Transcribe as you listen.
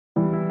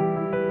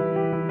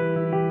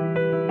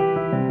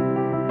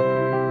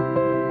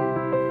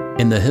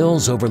In the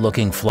hills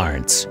overlooking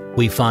Florence,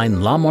 we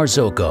find La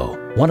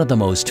Marzocco, one of the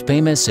most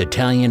famous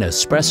Italian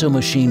espresso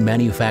machine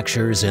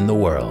manufacturers in the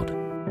world.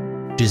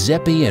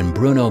 Giuseppe and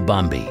Bruno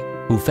Bombi,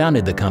 who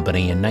founded the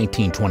company in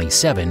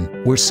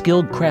 1927, were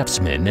skilled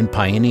craftsmen and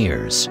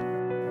pioneers.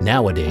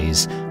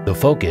 Nowadays, the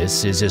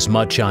focus is as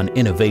much on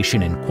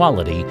innovation and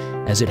quality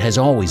as it has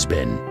always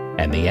been,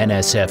 and the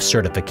NSF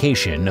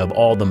certification of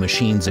all the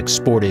machines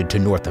exported to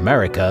North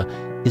America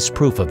is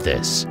proof of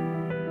this.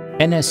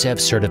 NSF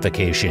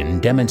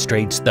certification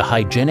demonstrates the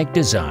hygienic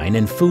design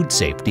and food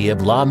safety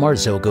of La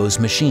Marzocco's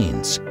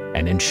machines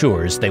and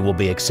ensures they will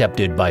be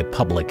accepted by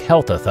public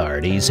health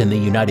authorities in the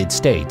United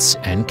States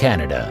and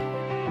Canada.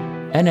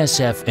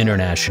 NSF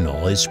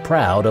International is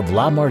proud of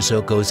La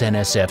Marzocco's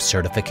NSF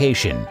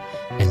certification,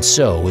 and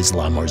so is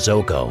La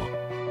Marzocco.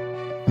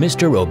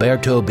 Mr.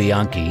 Roberto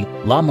Bianchi,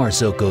 La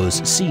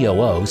Marzocco's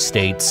COO,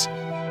 states,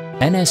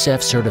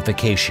 "NSF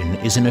certification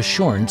is an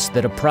assurance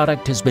that a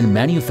product has been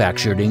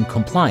manufactured in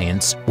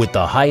compliance with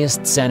the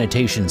highest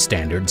sanitation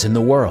standards in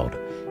the world,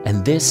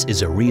 and this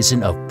is a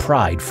reason of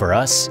pride for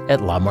us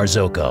at La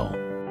Marzocco.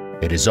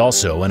 It is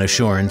also an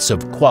assurance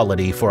of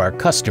quality for our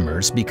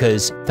customers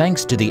because,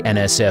 thanks to the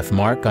NSF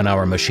mark on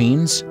our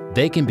machines,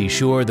 they can be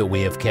sure that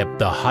we have kept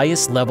the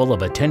highest level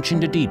of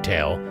attention to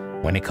detail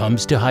when it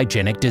comes to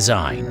hygienic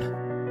design."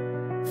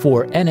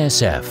 For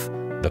NSF,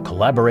 the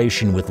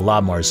collaboration with La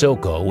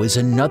Marzocco is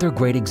another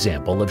great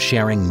example of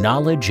sharing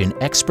knowledge and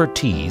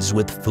expertise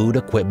with food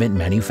equipment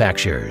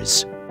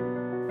manufacturers.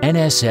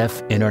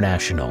 NSF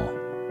International.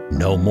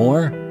 No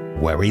more,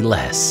 worry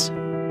less.